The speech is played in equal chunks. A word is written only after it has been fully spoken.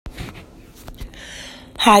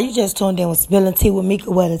Hi, you just tuned in with Spilling Tea with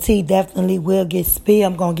Mika, where the tea definitely will get spilled.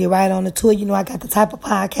 I'm going to get right on the tour. You know, I got the type of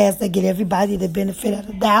podcast that get everybody the benefit of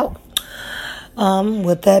the doubt.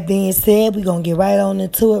 With that being said, we're going to get right on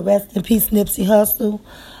into it. Rest in peace, Nipsey Hussle.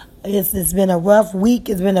 It's been a rough week.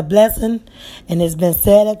 It's been a blessing, and it's been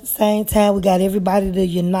sad at the same time. We got everybody to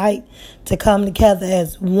unite, to come together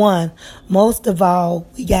as one. Most of all,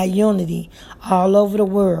 we got unity all over the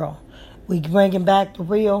world. We bringing back the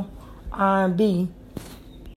real R&B